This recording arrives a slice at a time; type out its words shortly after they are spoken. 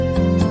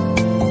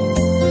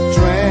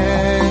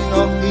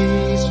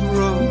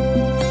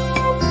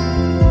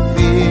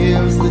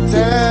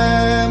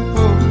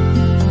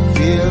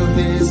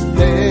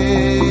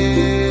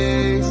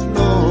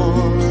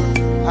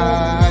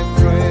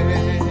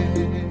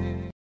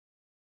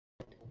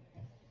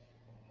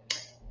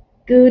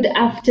Good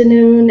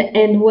afternoon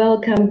and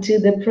welcome to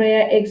the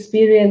prayer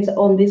experience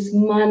on this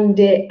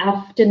Monday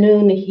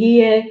afternoon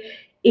here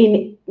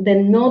in the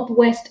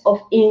northwest of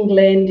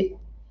England.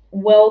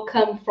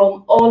 Welcome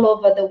from all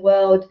over the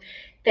world.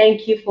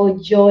 Thank you for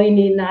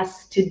joining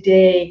us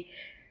today.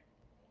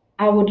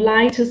 I would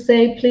like to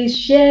say, please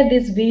share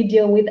this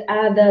video with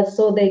others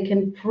so they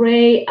can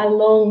pray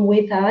along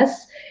with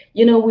us.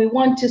 We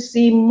want to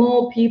see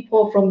more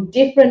people from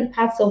different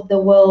parts of the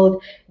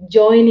world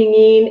joining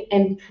in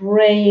and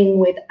praying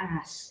with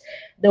us.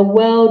 The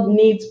world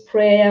needs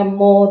prayer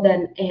more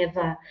than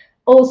ever.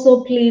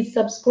 Also, please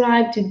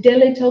subscribe to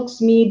Daily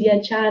Talks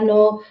Media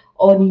channel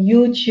on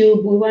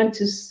YouTube. We want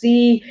to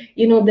see,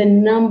 the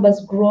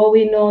numbers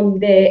growing on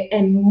there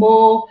and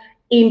more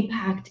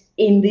impact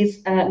in this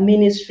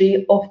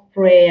ministry of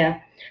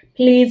prayer.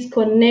 Please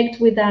connect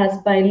with us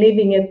by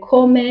leaving a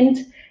comment,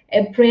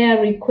 a prayer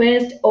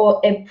request,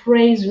 or a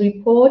praise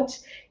report.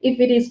 If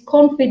it is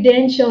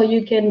confidential,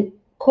 you can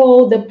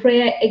call the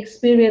prayer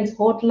experience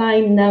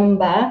hotline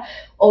number,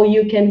 or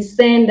you can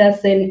send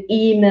us an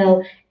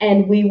email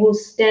and we will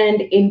stand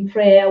in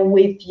prayer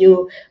with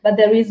you. But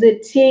there is a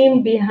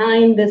team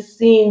behind the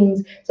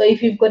scenes. So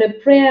if you've got a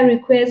prayer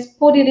request,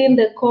 put it in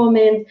the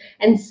comments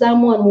and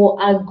someone will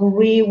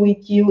agree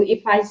with you.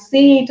 If I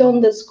see it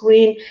on the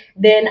screen,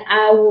 then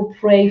I will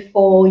pray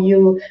for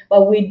you.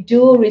 But we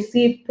do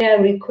receive prayer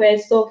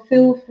requests, so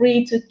feel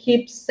free to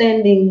keep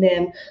sending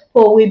them.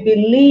 For we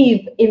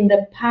believe in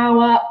the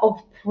power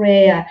of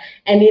prayer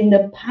and in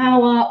the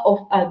power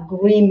of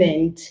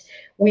agreement.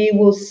 We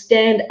will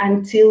stand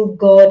until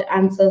God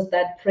answers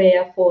that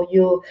prayer for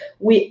you.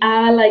 We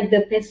are like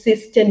the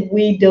persistent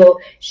widow.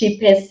 She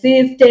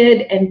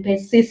persisted and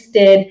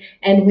persisted,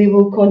 and we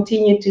will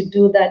continue to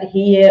do that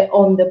here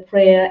on the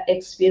prayer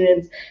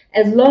experience.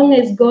 As long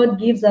as God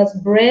gives us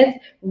breath,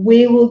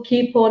 we will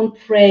keep on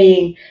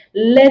praying.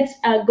 Let's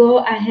go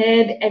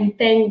ahead and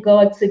thank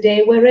God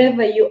today,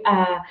 wherever you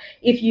are.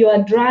 If you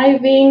are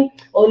driving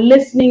or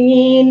listening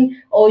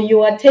in, or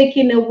you are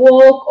taking a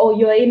walk, or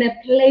you're in a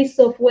place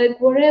of work,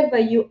 wherever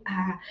you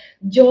are,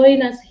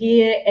 join us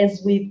here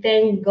as we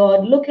thank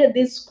God. Look at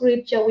this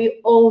scripture we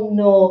all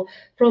know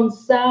from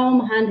Psalm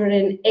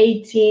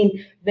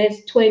 118,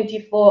 verse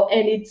 24,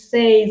 and it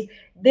says,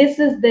 "This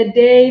is the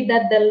day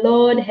that the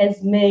Lord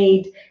has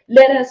made.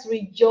 Let us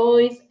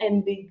rejoice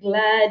and be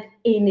glad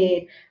in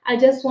it." I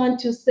just want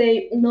to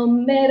say, no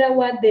matter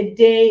what the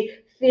day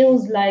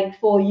feels like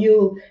for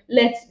you,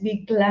 let's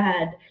be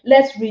glad.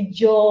 Let's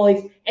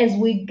rejoice as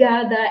we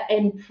gather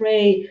and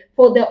pray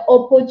for the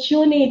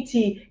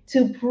opportunity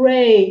to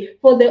pray,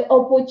 for the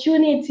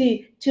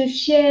opportunity to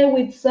share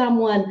with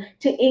someone,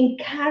 to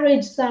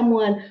encourage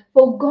someone.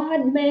 For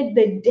God made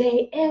the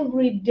day.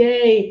 Every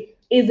day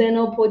is an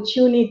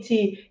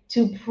opportunity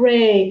to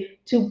pray,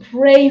 to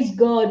praise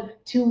God,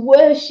 to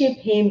worship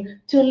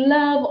Him, to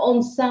love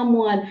on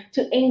someone,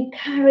 to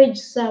encourage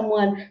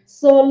someone.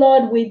 So,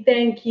 Lord, we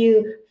thank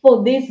you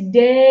for this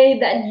day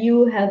that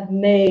you have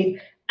made.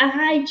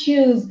 I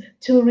choose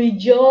to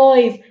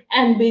rejoice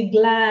and be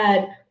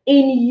glad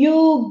in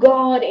you,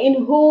 God,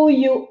 in who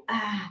you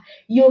are.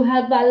 You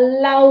have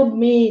allowed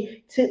me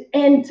to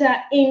enter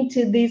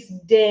into this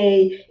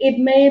day. It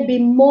may be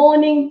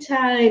morning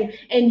time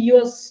and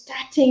you're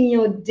starting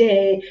your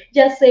day.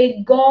 Just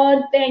say,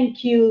 "God,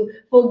 thank you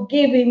for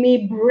giving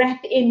me breath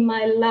in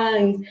my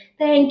lungs.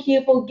 Thank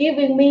you for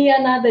giving me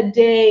another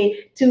day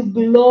to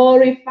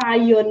glorify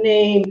your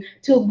name,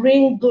 to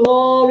bring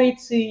glory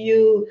to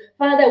you."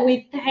 Father,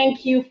 we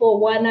thank you for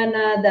one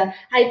another.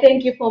 I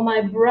thank you for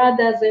my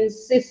brothers and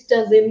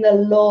sisters in the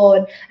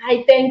Lord.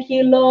 I thank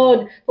you,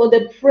 Lord, for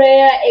the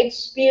prayer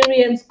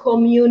experience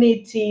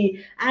community.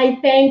 I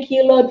thank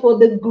you, Lord, for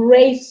the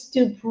grace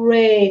to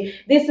pray.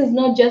 This is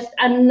not just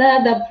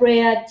another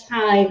prayer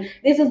time.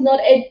 This is not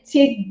a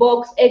tick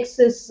box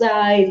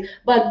exercise,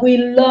 but we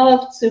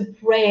love to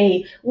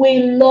pray. We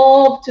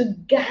love to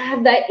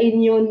gather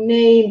in your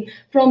name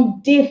from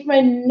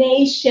different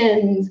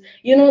nations.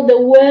 The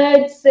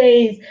word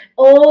says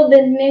all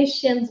the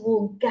nations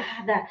will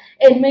gather.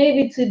 And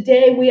maybe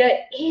today we are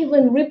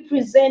even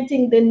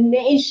representing the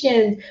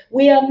nations.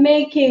 We are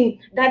making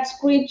that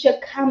scripture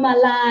come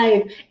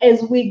alive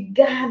as we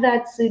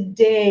gather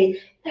today.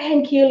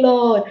 Thank you,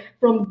 Lord.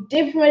 From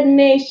different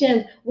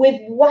nations with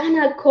one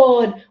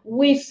accord,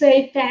 we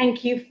say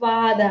thank you,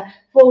 Father,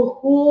 for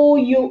who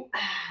you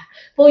are,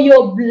 for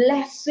your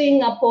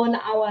blessing upon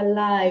our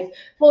lives,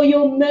 for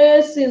your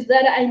mercies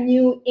that I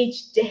knew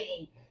each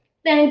day.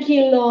 Thank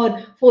you, Lord,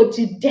 for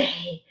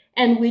today.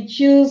 And we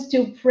choose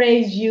to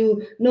praise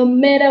you no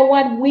matter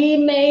what we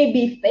may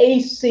be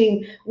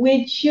facing.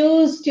 We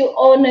choose to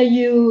honor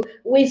you.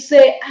 We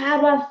say,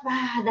 "Abba,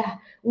 Father,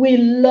 we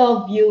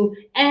love you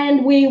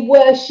and we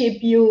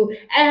worship you."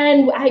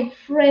 And I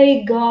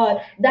pray,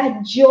 God,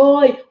 that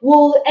joy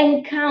will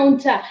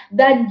encounter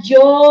that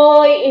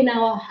joy in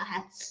our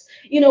hearts.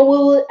 We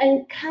will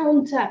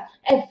encounter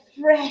a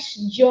fresh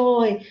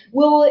joy.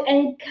 We will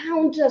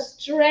encounter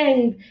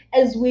strength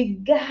as we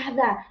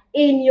gather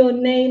in your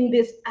name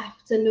this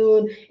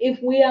afternoon.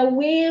 If we are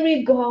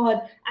weary,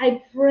 God,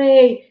 I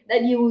pray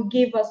that you will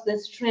give us the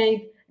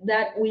strength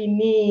that we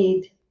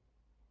need.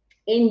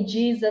 In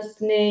Jesus'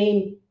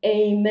 name,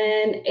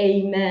 amen,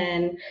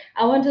 amen.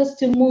 I want us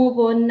to move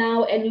on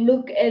now and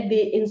look at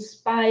the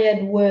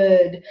inspired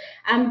word.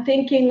 I'm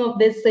thinking of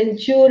the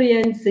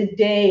centurion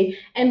today,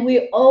 and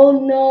we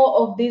all know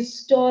of this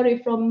story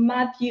from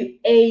Matthew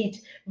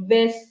 8,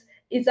 verse,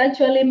 it's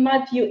actually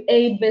Matthew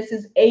 8,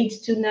 verses 8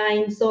 to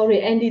 9,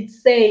 sorry, and it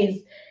says,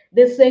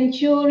 the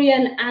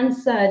centurion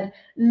answered,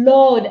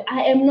 Lord,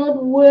 I am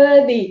not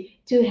worthy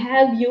to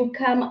have you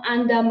come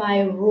under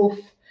my roof,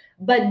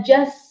 but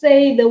just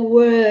say the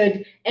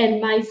word, and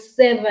my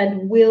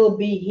servant will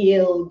be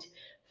healed.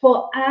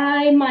 For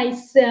I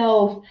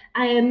myself,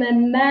 I am a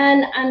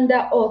man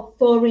under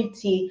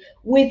authority,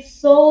 with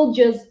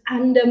soldiers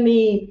under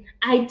me.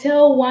 I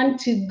tell one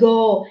to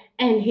go,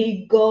 and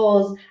he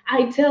goes.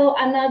 I tell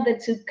another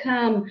to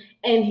come,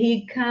 and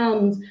he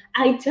comes.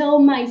 I tell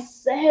my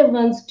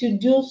servants to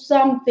do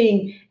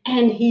something,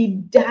 and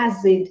he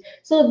does it.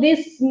 So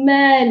this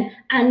man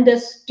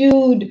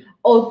understood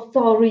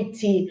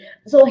authority.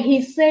 So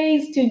he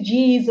says to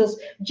Jesus,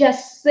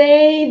 just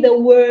say the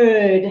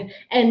word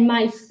and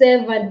my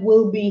servant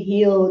will be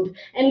healed.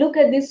 And look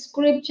at this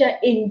scripture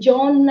in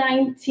John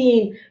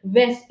 19,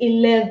 verse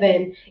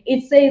 11.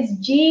 It says,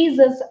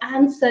 Jesus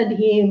answered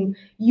him,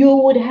 you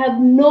would have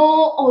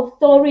no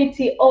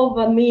authority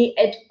over me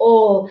at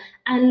all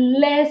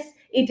unless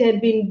it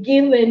had been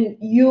given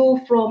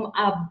you from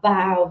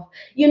above.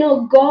 You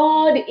know,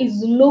 God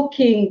is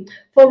looking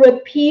for a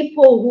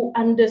people who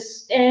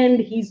understand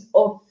his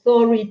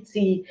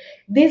authority.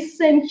 This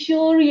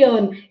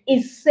centurion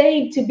is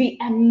said to be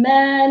a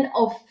man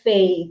of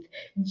faith.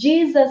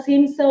 Jesus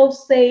himself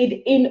said,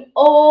 in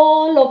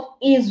all of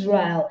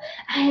Israel,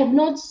 I have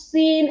not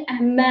seen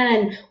a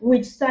man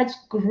with such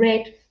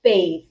great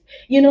faith.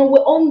 You know, we're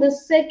on the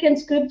second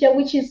scripture,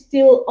 which is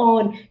still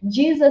on.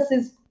 Jesus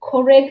is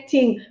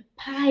correcting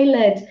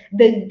Pilate,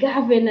 the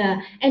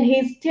governor, and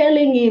he's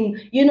telling him,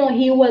 you know,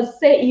 he was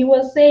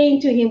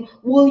saying to him,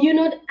 will you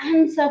not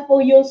answer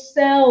for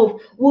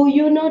yourself? Will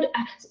you not,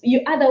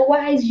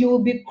 otherwise you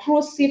will be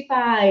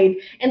crucified.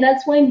 And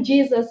that's when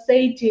Jesus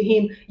said to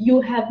him,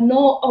 you have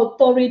no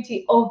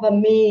authority over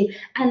me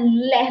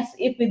unless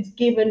if it's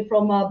given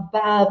from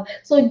above.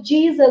 So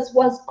Jesus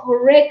was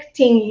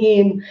correcting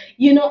him.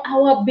 You know,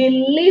 our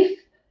belief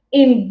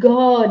in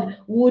God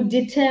would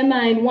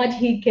determine what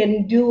he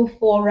can do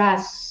for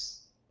us.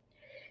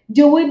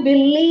 Do we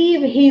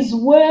believe his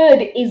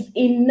word is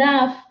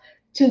enough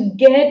to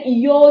get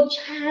your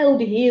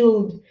child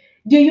healed?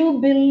 Do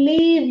you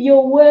believe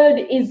your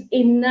word is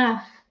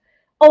enough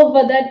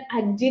over that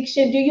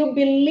addiction? Do you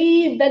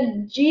believe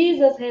that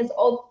Jesus has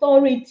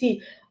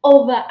authority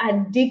over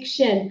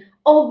addiction,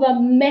 over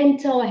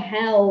mental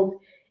health?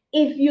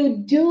 If you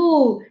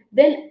do,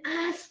 then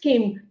ask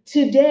him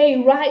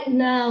today, right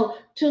now,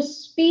 to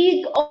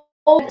speak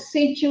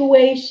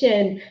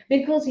situation,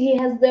 because he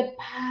has the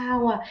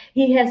power,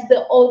 he has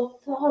the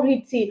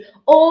authority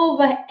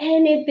over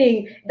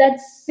anything that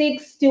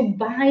seeks to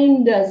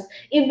bind us.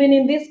 Even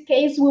in this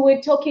case, we were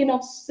talking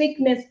of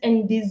sickness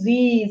and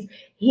disease.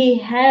 He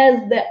has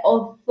the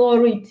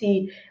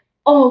authority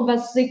over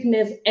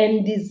sickness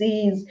and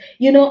disease.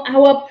 You know,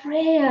 our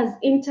prayers,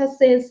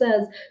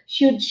 intercessors,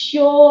 should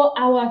show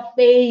our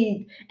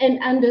faith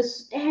and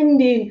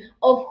understanding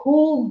of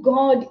who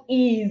God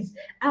is.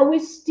 Are we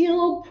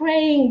still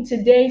praying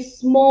today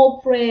small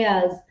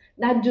prayers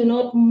that do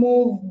not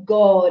move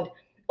God?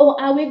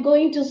 Or are we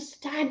going to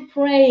start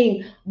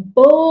praying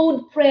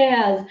bold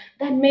prayers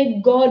that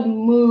make God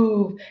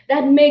move,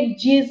 that make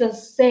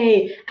Jesus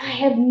say, I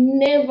have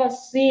never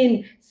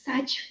seen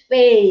such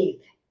faith?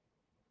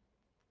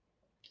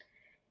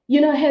 You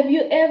know, have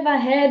you ever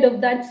heard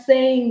of that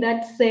saying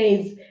that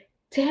says,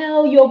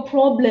 tell your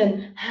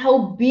problem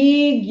how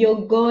big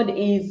your God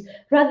is,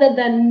 rather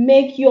than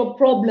make your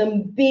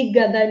problem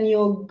bigger than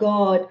your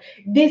God?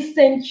 This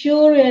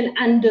centurion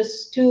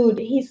understood.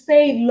 He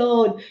said,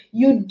 Lord,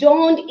 you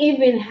don't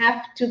even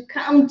have to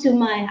come to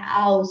my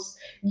house.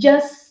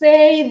 Just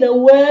say the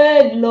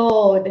word,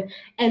 Lord,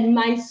 and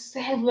my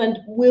servant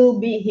will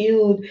be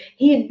healed.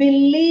 He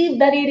believed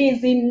that it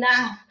is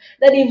enough,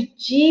 that if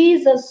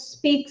Jesus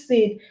speaks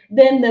it,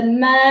 then the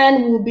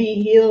man will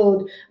be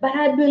healed. But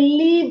I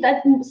believe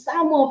that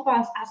some of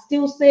us are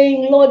still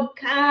saying, Lord,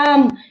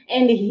 come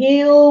and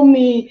heal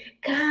me.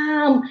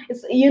 Come.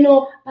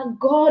 But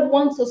God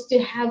wants us to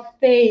have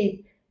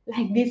faith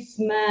like this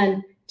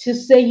man, to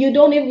say, you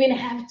don't even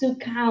have to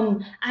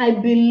come. I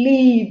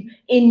believe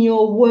in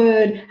your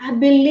word. I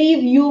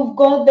believe you've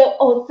got the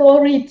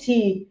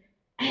authority.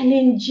 And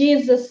in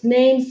Jesus'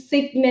 name,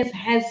 sickness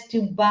has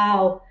to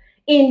bow.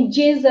 In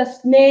Jesus'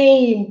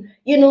 name,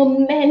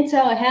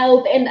 mental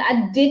health and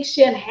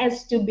addiction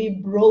has to be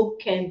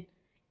broken.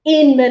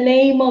 In the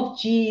name of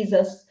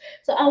Jesus.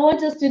 So I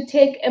want us to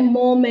take a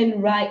moment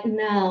right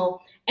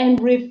now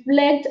and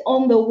reflect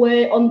on the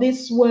word, on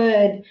this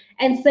word,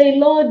 and say,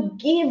 Lord,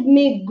 give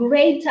me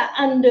greater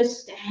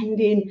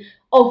understanding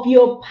of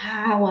your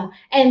power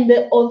and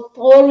the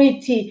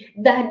authority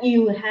that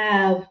you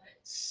have.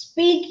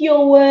 Speak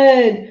your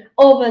word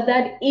over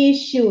that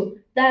issue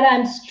that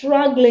I'm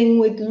struggling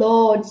with,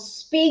 Lord.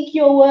 Speak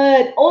your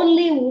word,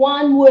 only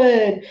one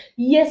word.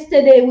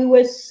 Yesterday we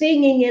were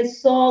singing a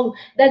song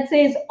that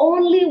says,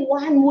 only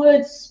one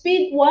word.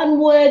 Speak one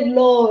word,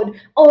 Lord,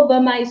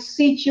 over my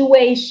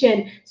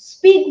situation.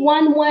 Speak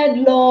one word,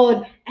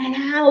 Lord, and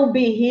I'll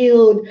be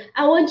healed.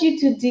 I want you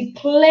to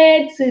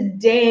declare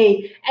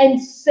today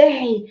and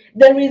say,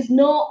 there is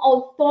no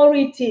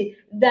authority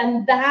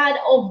than that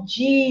of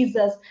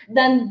Jesus,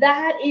 than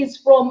that is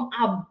from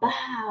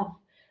above.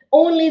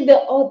 Only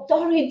the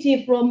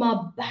authority from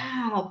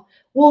above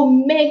will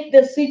make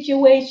the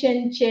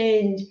situation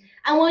change.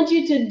 I want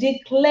you to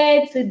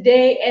declare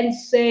today and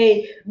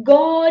say,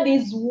 God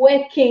is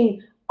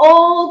working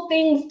all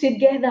things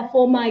together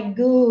for my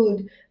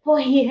good, for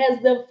he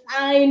has the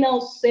final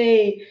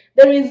say.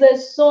 There is a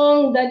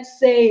song that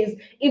says,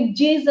 if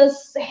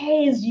Jesus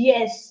says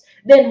yes,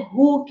 then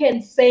who can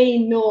say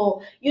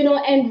no? You know,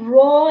 and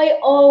Roy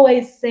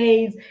always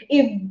says,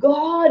 if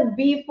God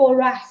be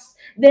for us,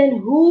 then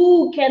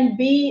who can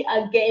be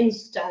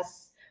against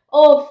us?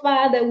 Oh,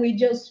 Father, we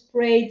just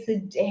pray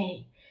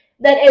today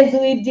that as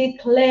we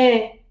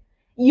declare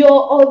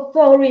your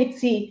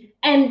authority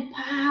and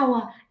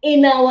power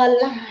in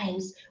our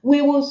lives,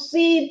 we will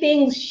see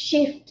things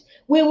shift.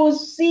 We will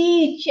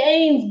see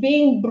chains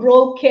being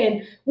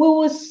broken. We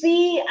will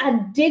see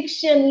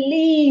addiction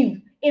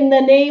leave in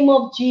the name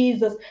of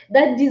Jesus.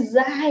 That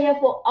desire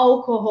for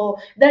alcohol,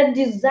 that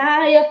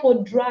desire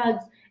for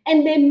drugs.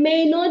 And there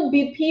may not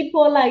be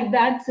people like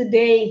that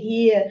today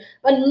here.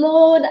 But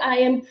Lord, I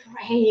am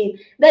praying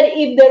that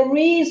if there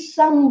is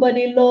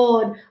somebody,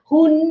 Lord,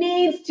 who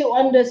needs to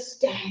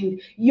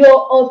understand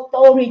your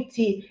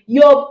authority,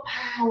 your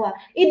power,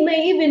 it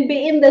may even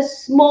be in the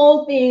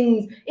small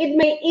things. It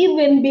may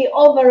even be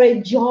over a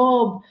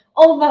job,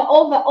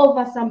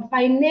 over some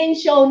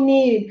financial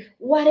need,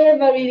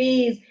 whatever it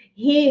is.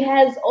 He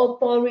has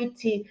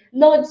authority.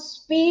 Lord,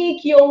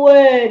 speak your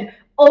word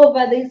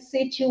over this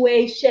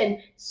situation.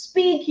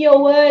 Speak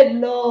your word,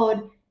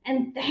 Lord.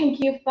 And thank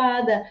you,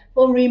 Father,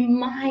 for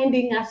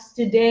reminding us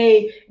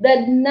today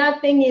that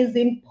nothing is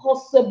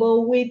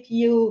impossible with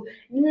you.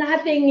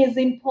 Nothing is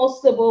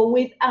impossible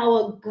with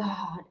our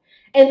God.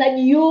 And that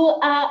you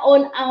are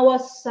on our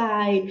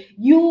side.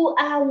 You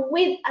are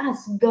with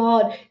us,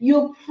 God.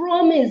 You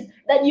promise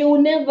that you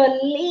will never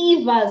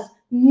leave us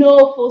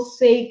nor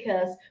forsake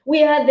us.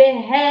 We are the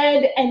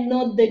head and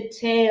not the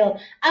tail.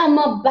 I'm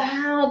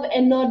above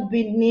and not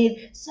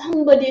beneath.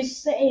 Somebody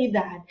say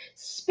that.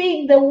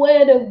 Speak the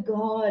word of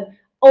God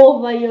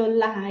over your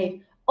life,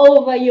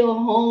 over your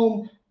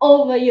home,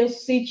 over your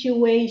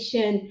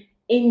situation.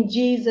 In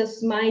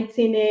Jesus'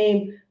 mighty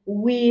name,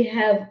 we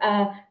have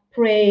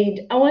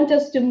prayed. I want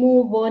us to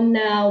move on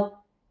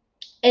now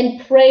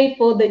and pray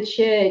for the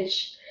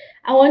church.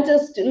 I want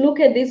us to look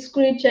at this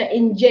scripture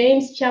in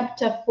James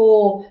chapter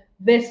 4,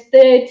 verse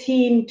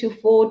 13 to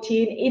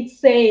 14. It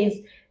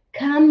says,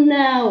 come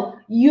now,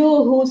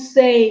 you who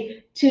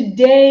say,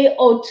 today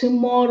or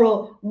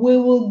tomorrow we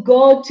will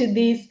go to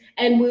this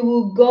and we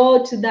will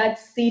go to that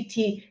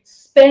city,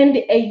 spend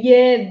a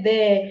year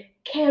there,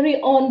 carry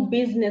on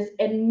business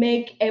and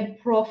make a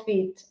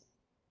profit.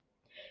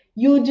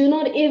 You do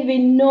not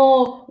even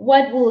know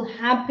what will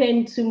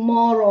happen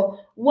tomorrow.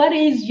 What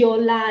is your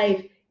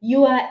life?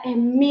 You are a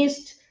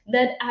mist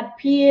that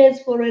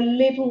appears for a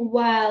little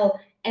while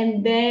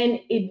and then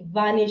it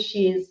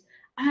vanishes.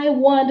 I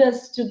want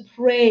us to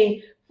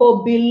pray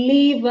for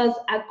believers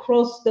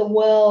across the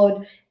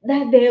world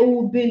that they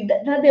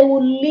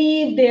will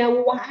live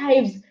their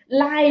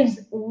lives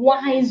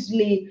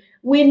wisely.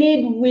 We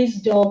need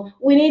wisdom.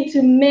 We need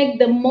to make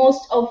the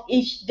most of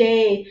each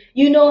day.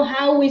 You know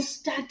how we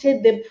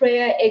started the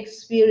prayer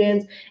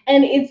experience,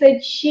 and it's a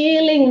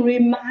chilling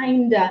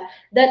reminder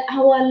that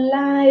our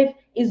life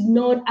is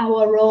not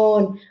our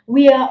own.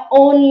 We are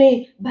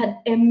only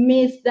but a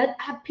mist that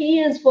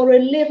appears for a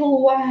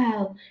little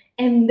while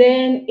and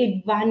then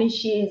it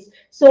vanishes.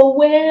 So,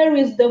 where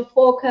is the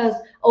focus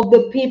of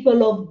the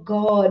people of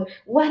God?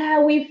 What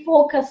are we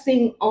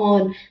focusing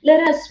on?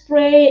 Let us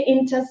pray,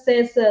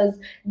 intercessors,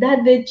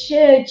 that the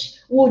church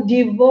will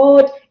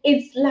devote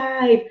its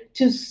life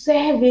to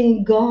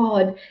serving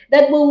God,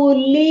 that we will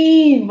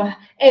live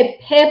a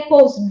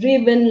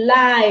purpose-driven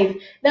life,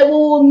 that we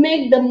will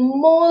make the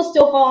most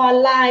of our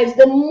lives,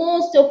 the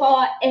most of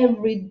our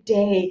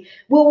everyday.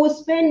 We will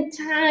spend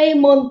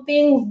time on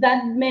things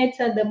that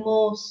matter the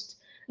most.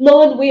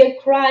 Lord, we are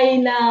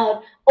crying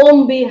out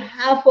on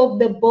behalf of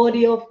the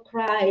body of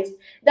Christ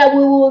that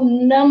we will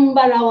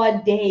number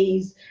our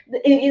days.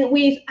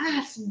 We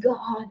ask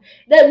God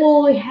that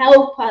will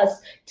help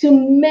us to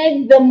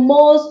make the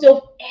most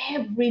of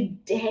every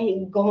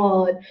day,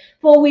 God,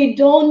 for we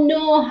don't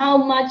know how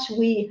much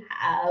we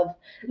have.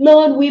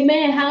 Lord, we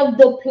may have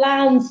the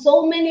plans,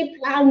 so many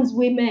plans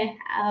we may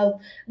have,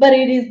 but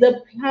it is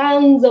the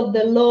plans of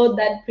the Lord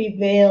that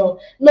prevail.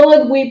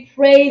 Lord, we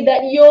pray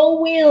that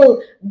your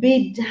will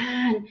be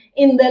done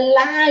in the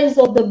lives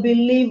of the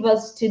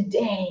believers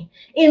today,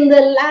 in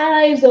the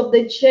lives of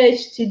the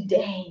church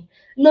today.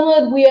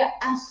 Lord, we are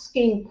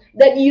asking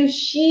that you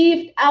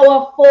shift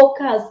our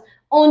focus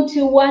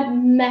onto what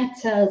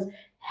matters.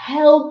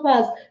 Help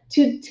us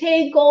to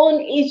take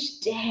on each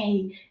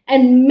day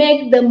and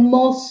make the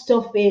most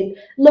of it.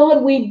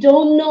 Lord, we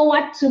don't know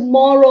what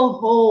tomorrow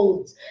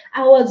holds.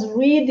 I was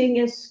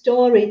reading a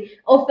story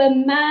of a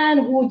man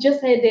who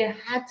just had a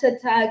heart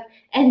attack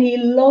and he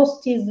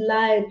lost his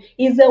life.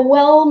 He's a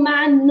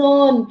well-man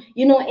known,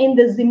 in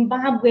the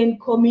Zimbabwean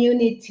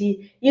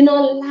community.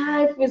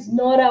 Life is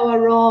not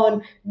our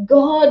own.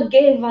 God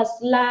gave us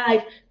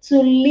life to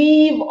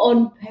live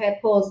on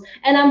purpose.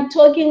 And I'm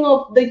talking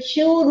of the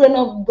children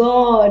of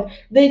God,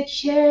 the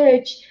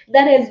church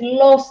that has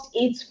lost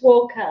its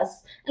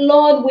focus.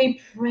 Lord, we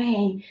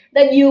pray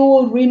that you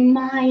will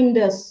remind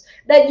us,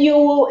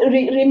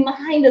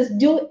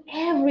 do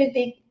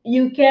everything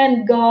you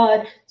can,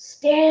 God.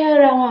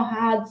 Stir our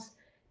hearts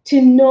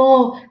to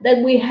know that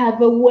we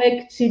have a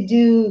work to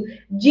do.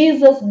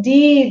 Jesus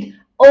did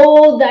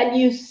all that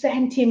you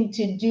sent him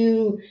to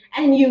do,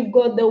 and you've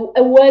got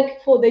a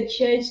work for the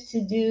church to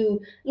do.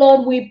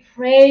 Lord, we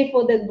pray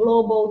for the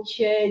global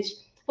church,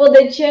 for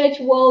the church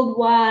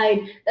worldwide,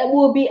 that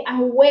will be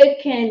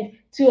awakened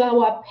to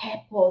our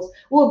purpose,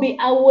 will be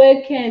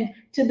awakened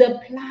to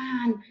the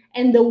plan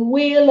and the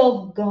will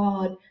of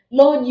God.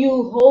 Lord,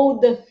 you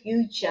hold the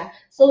future.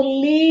 So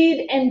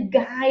lead and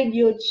guide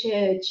your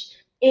church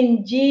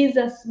in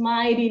Jesus'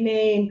 mighty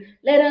name.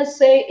 Let us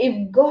say,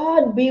 if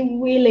God be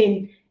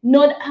willing,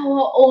 not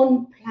our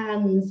own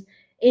plans.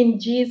 In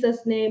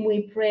Jesus' name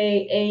we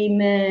pray.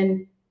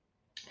 Amen.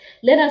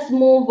 Let us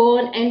move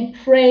on and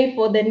pray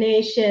for the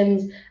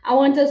nations. I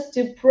want us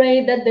to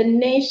pray that the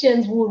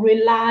nations will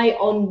rely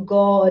on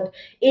God.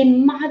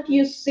 In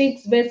Matthew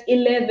 6, verse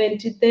 11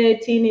 to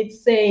 13, it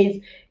says,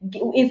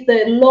 it's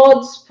the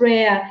Lord's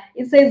Prayer.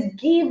 It says,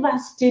 give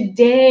us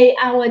today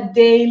our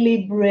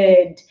daily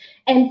bread,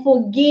 and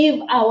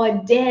forgive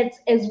our debts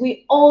as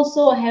we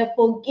also have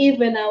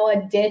forgiven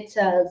our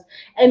debtors.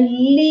 And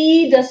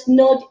lead us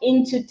not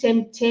into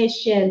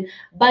temptation,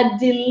 but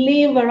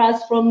deliver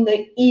us from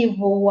the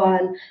evil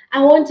one.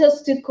 I want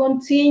us to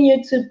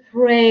continue to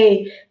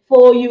pray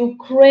for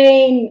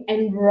Ukraine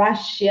and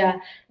Russia,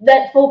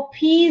 that for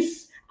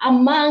peace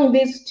among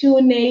these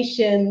two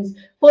nations,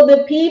 for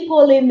the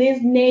people in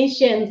these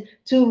nations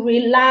to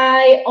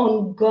rely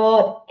on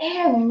God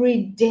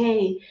every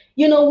day.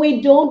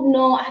 We don't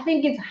know. I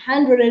think it's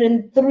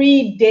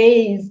 103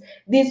 days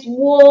this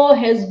war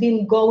has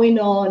been going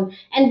on,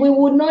 and we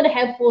would not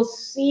have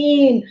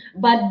foreseen,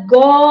 but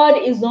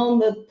God is on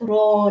the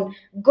throne.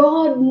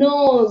 God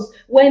knows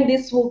when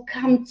this will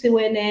come to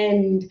an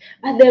end,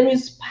 but there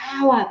is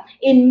power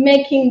in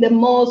making the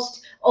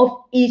most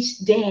of each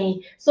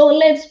day. So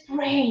let's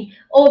pray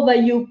over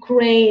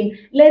Ukraine.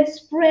 Let's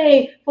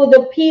pray for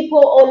the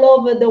people all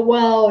over the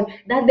world,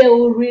 that they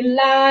will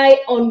rely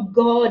on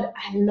God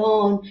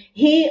alone.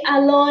 He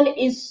alone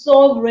is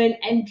sovereign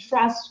and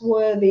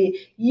trustworthy.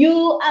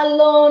 You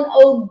alone,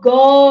 oh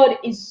God,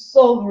 is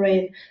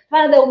sovereign.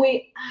 Father,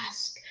 we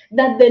ask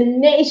that the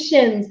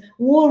nations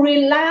will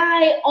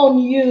rely on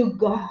you,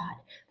 God,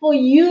 for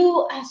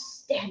you are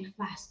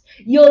steadfast.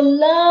 Your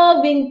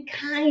loving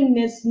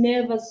kindness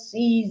never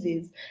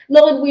ceases.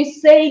 Lord, we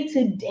say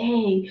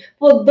today,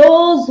 for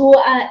those who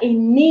are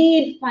in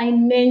need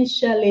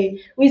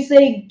financially, we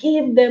say,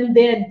 give them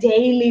their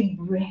daily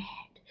bread.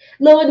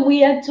 Lord,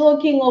 we are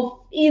talking of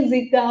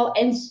physical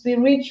and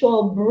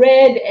spiritual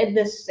bread at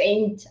the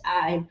same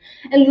time.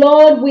 And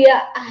Lord, we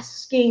are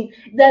asking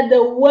that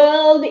the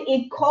world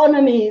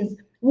economies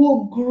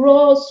will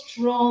grow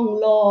strong,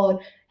 Lord.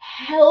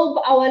 Help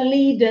our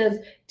leaders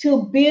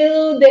to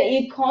build the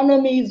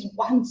economies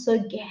once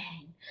again.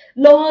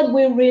 Lord,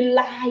 we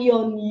rely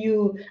on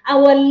you.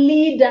 Our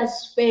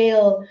leaders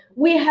fail.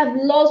 We have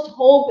lost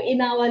hope in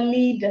our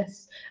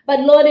leaders. But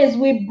Lord, as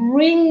we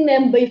bring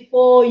them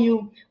before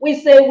you, we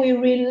say we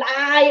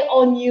rely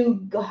on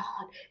you, God.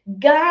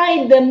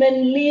 Guide them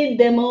and lead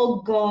them,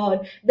 oh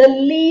God. The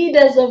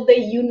leaders of the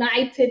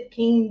United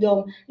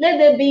Kingdom, let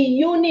there be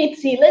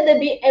unity. Let there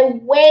be a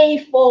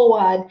way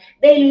forward.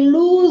 They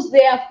lose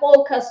their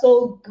focus,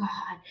 oh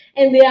God,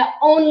 and they are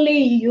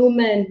only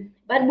human.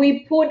 But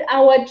we put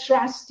our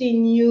trust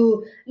in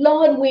you.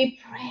 Lord, we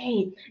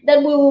pray that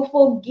we will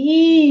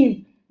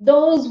forgive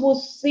those who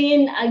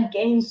sin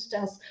against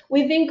us.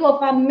 We think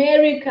of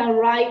America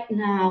right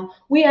now.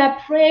 We are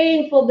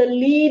praying for the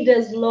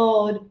leaders,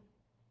 Lord,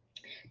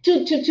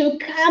 to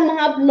come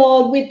up,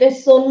 Lord, with a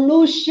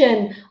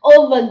solution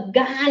over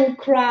gun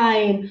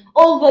crime,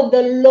 over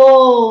the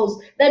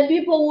laws that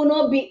people will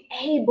not be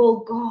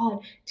able,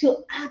 God,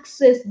 to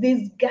access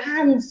these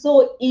guns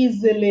so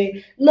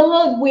easily.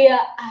 Lord, we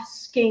are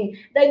asking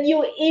that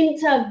you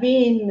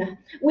intervene.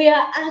 We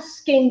are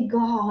asking,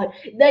 God,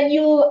 that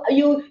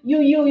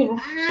you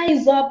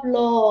rise up,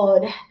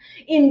 Lord,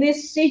 in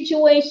this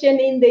situation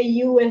in the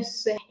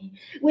USA.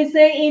 We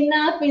say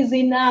enough is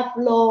enough,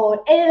 Lord.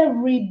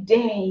 Every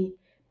day,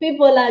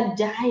 people are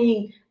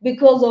dying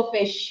because of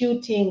a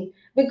shooting,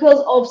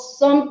 because of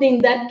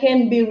something that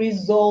can be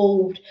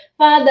resolved.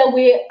 Father,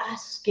 we're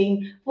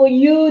asking for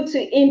you to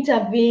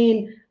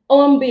intervene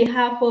on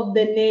behalf of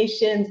the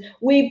nations.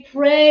 We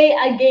pray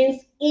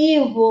against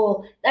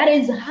evil that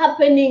is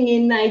happening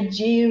in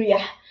Nigeria.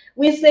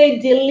 We say,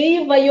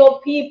 deliver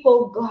your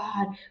people,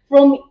 God,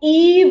 from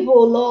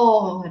evil,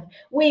 Lord.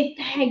 We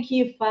thank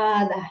you,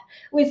 Father.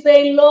 We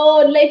say,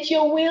 Lord, let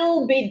your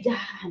will be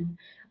done.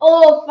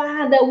 Oh,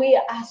 Father, we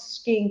are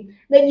asking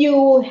that you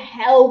will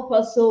help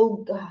us, oh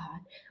God,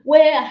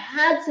 where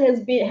hearts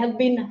have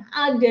been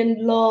hardened,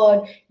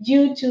 Lord,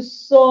 due to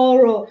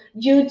sorrow,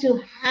 due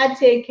to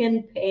heartache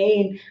and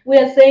pain. We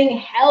are saying,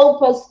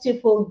 help us to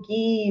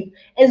forgive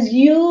as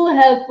you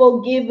have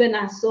forgiven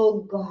us, oh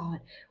God.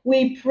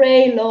 We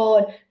pray,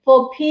 Lord,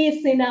 for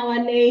peace in our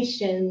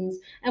nations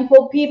and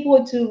for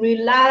people to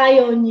rely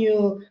on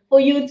you,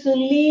 for you to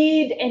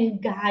lead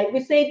and guide.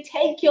 We say,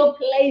 take your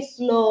place,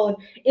 Lord,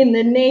 in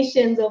the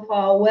nations of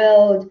our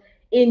world.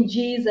 In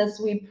Jesus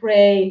we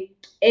pray.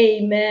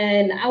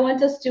 Amen. I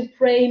want us to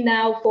pray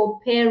now for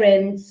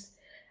parents.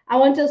 I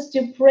want us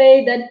to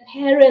pray that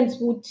parents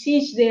will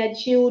teach their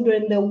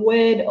children the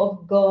word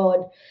of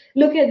God.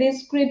 Look at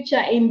this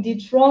scripture in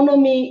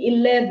Deuteronomy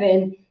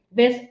 11,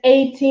 verse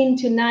 18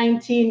 to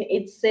 19.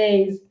 It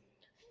says,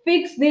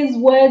 fix these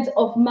words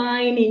of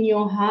mine in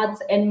your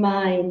hearts and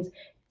minds.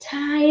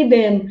 Tie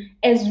them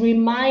as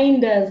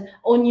reminders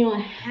on your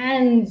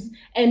hands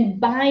and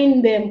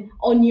bind them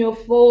on your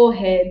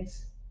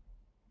foreheads.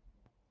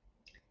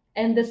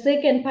 And the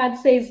second part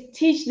says,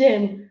 teach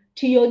them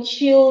to your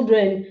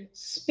children,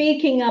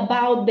 speaking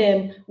about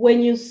them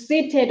when you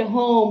sit at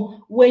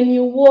home, when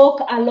you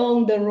walk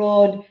along the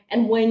road,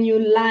 and when you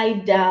lie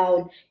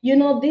down. You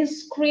know,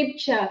 this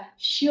scripture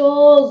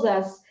shows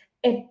us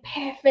a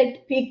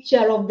perfect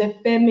picture of the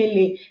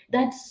family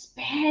that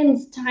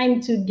spends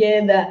time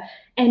together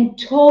and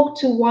talk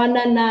to one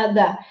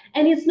another.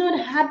 And it's not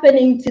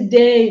happening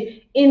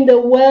today in the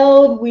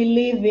world we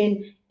live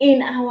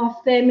in our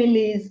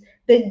families.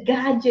 The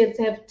gadgets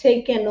have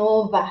taken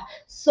over.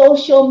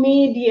 Social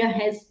media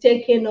has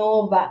taken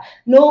over.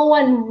 No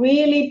one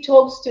really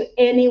talks to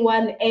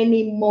anyone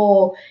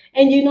anymore.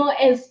 And you know,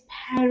 as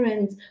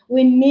parents,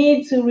 we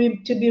need to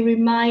be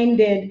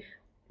reminded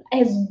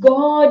as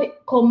God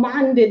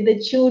commanded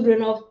the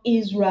children of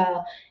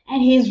Israel.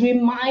 And He's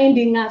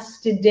reminding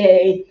us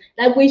today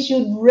that we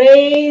should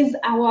raise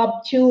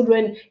our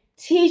children,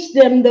 teach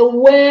them the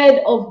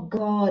word of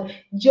God.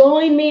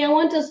 Join me. I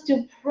want us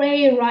to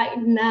pray right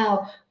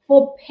now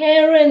for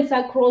parents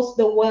across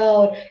the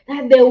world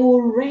that they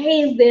will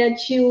raise their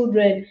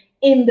children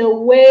in the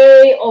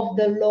way of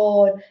the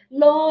Lord.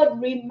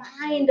 Lord,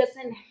 remind us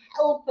and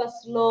help us,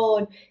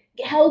 Lord.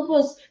 Help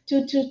us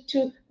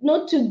to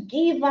not to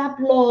give up,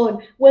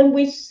 Lord, when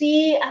we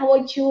see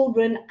our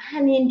children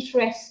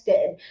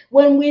uninterested,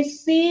 when we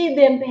see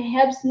them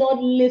perhaps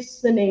not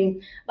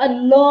listening. But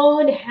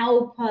Lord,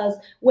 help us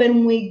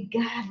when we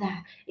gather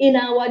in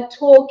our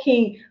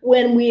talking,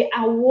 when we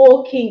are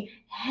walking.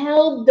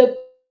 Help the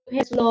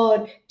parents,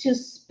 Lord, to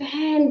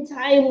spend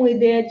time with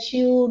their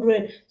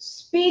children,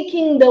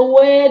 speaking the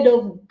word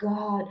of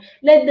God.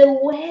 Let the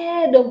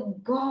word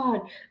of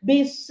God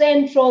be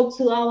central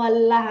to our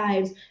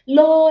lives.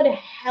 Lord,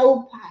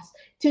 help us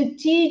to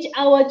teach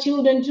our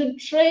children, to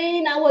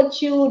train our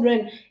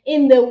children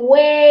in the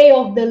way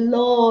of the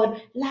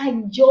Lord.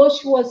 Like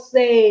Joshua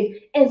said,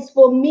 as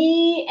for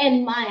me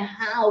and my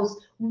house,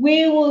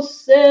 we will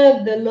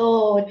serve the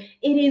Lord.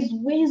 It is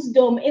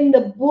wisdom in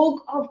the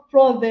book of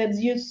Proverbs.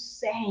 You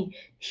say,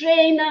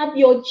 train up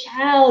your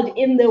child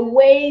in the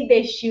way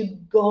they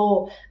should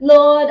go.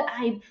 Lord,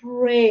 I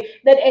pray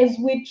that as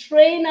we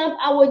train up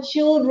our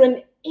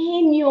children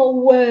in your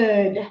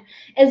word,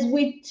 as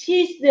we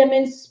teach them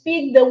and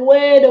speak the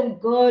word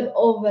of God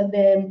over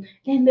them,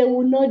 then they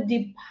will not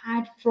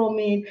depart from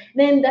it.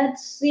 Then that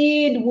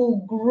seed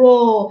will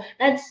grow,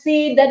 that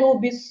seed that will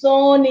be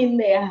sown in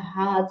their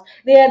hearts.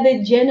 They are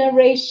the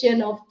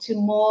generation of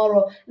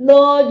tomorrow.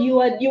 Lord, you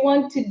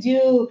want to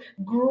do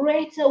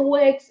greater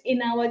works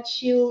in our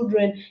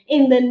children,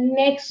 in the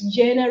next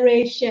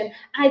generation.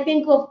 I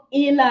think of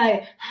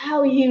Eli,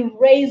 how he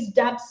raised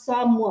up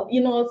Samuel.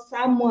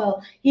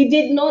 Samuel, he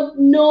did not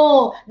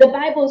know. The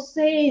Bible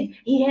says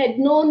he had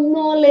no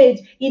knowledge.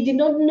 He did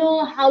not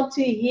know how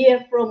to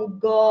hear from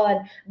God.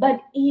 But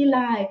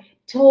Eli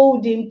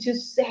told him to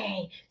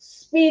say,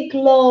 speak,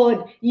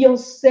 Lord, your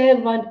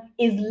servant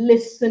is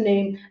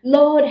listening.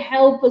 Lord,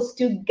 help us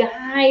to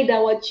guide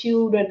our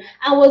children,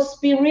 our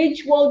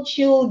spiritual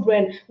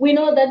children. We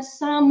know that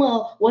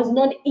Samuel was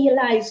not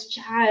Eli's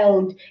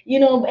child,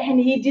 and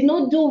he did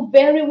not do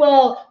very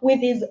well with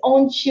his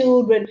own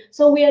children.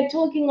 So we are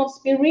talking of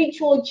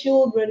spiritual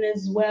children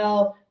as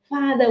well.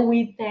 Father,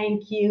 we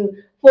thank you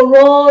for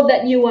all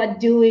that you are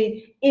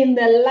doing in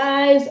the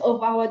lives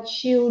of our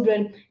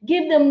children.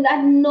 Give them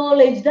that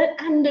knowledge, that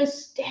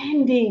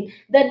understanding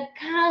that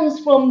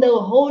comes from the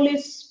Holy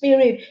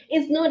Spirit.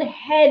 It's not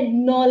head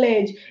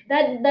knowledge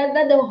that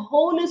the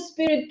Holy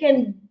Spirit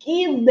can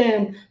give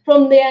them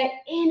from their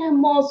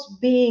innermost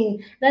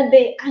being, that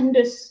they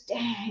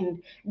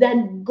understand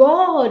that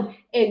God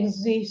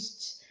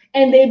exists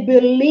and they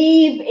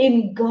believe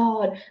in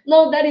God.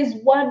 Lord, that is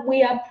what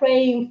we are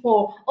praying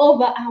for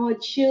over our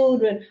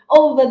children,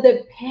 over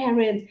the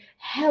parents.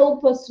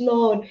 Help us,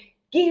 Lord.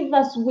 Give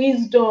us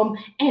wisdom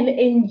and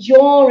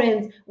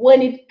endurance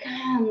when it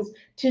comes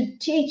to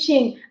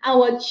teaching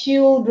our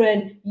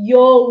children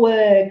your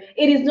word.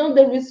 It is not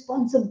the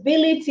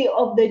responsibility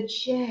of the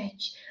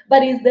church,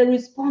 but it's the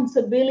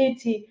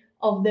responsibility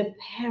of the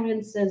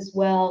parents as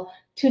well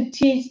to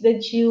teach the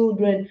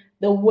children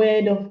the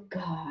word of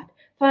God.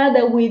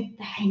 Father, we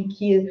thank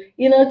you.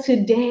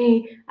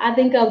 Today, I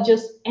think I'll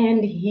just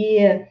end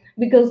here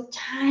because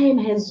time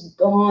has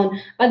gone.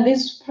 But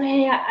this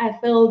prayer, I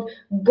felt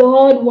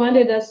God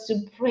wanted us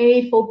to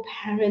pray for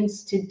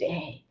parents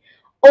today,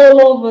 all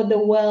over the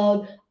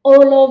world,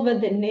 all over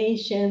the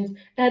nations,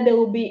 that they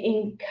will be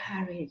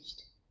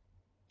encouraged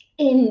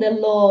in the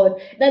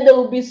Lord, that they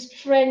will be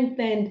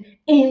strengthened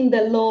in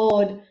the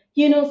Lord.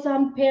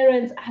 Some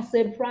parents are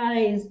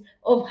surprised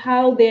of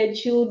how their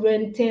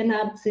children turn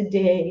up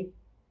today.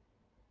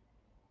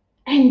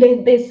 And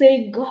they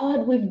say,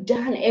 God, we've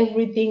done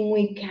everything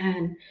we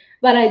can.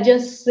 But I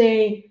just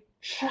say,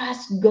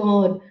 trust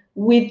God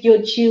with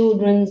your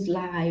children's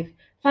life.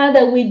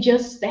 Father, we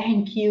just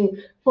thank you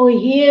for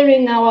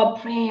hearing our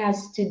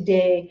prayers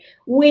today.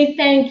 We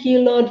thank you,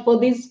 Lord, for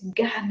this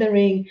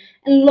gathering.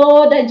 And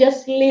Lord, I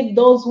just lift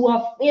those who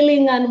are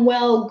feeling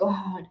unwell,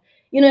 God.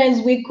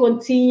 As we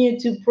continue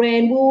to pray,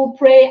 and we will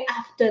pray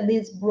after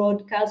this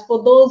broadcast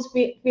for those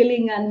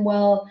feeling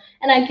unwell,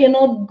 and I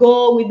cannot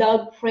go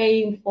without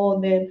praying for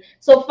them.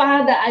 So,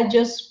 Father, I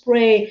just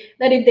pray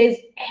that if there's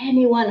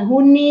anyone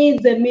who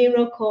needs a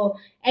miracle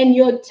and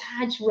your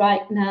touch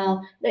right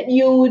now, that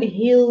you would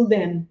heal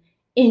them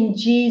in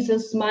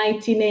Jesus'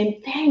 mighty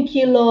name. Thank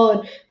you,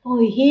 Lord,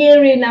 for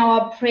hearing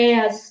our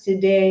prayers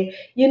today.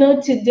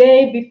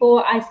 Today,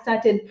 before I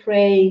started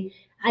praying,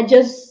 I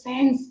just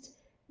sensed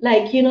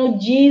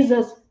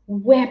Jesus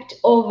wept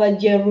over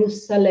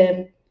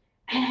Jerusalem.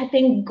 And I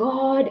think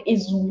God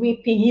is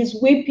weeping. He's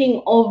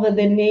weeping over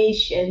the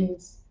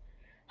nations,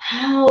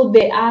 how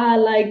they are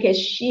like a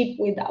sheep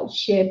without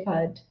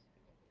shepherd.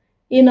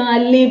 I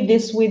leave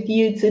this with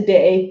you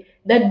today,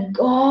 that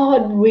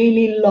God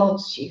really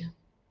loves you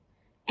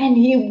and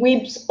he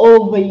weeps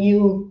over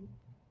you.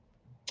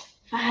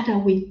 Father,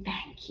 we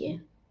thank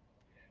you.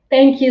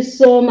 Thank you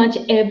so much,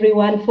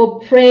 everyone, for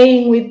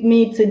praying with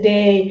me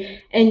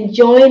today and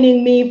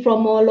joining me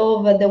from all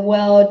over the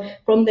world,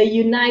 from the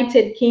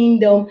United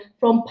Kingdom,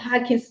 from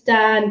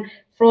Pakistan,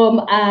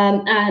 from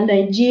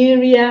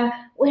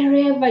Nigeria,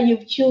 wherever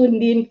you've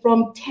tuned in,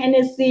 from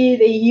Tennessee,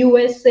 the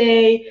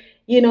USA,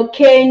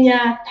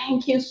 Kenya.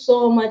 Thank you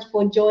so much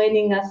for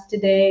joining us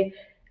today.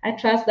 I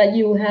trust that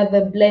you have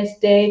a blessed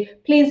day.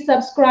 Please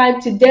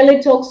subscribe to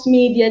Daily Talks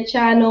Media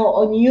channel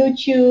on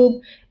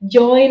YouTube.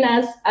 Join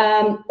us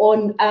on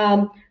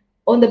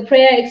the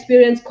Prayer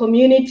Experience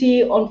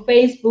community on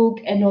Facebook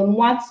and on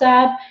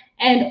WhatsApp,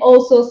 and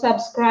also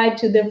subscribe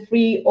to the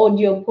free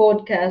audio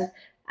podcast.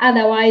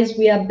 Otherwise,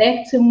 we are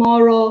back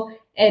tomorrow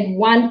at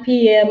 1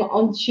 p.m.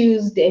 on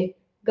Tuesday.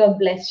 God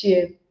bless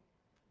you.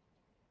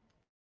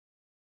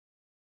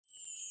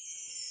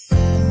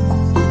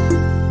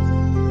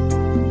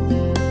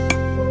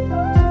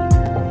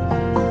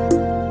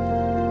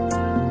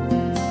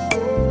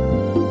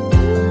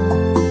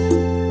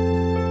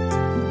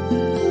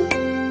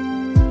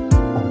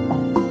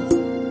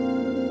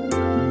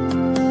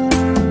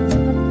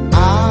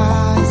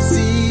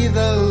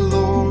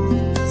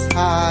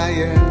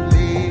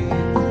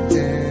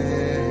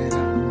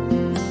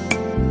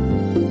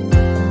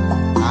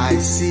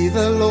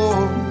 The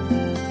Lord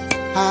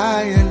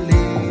high and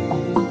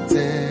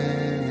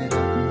lifted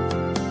up,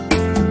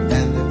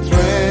 and the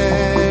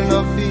train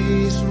of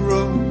his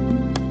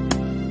robe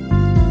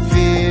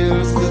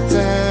fills the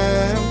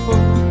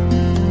temple.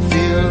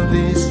 Fill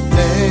this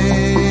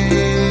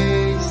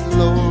place,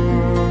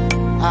 Lord,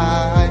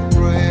 I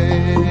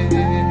pray.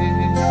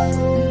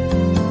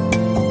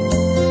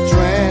 The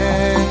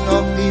train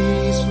of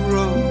his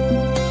robe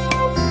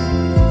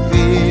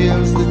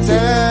fills the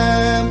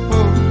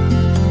temple.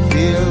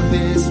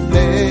 This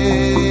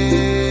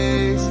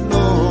place,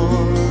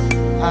 Lord,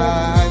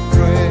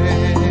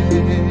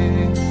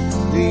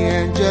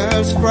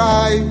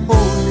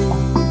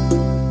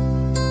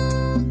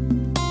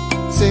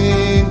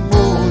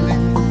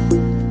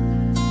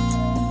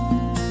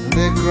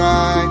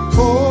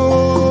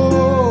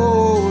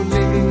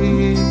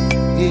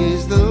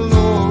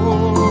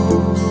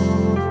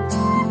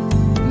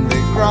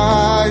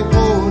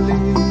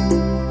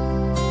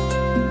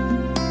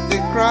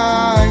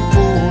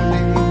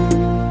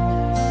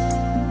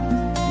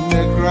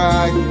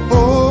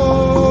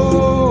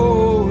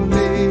 holy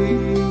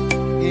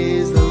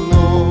is the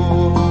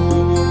Lord.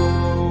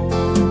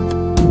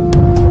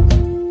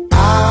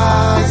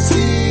 I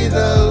see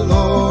the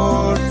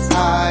Lord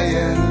high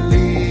and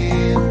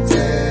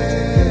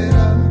lifted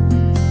up.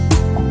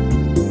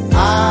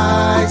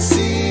 I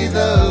see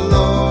the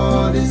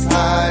Lord is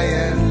high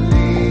and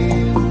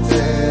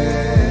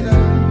lifted up,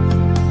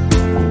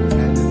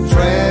 and the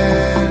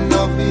trend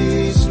of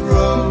His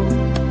robe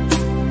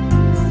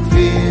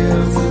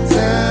fills the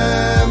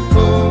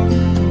temple,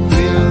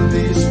 fill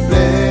this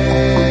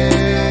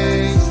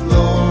place,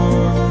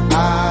 Lord, I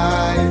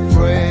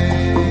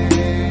pray.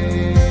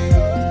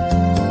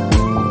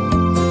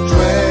 The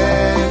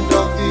trend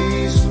of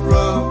His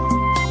robe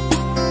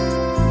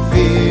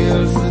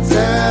fills the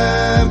temple.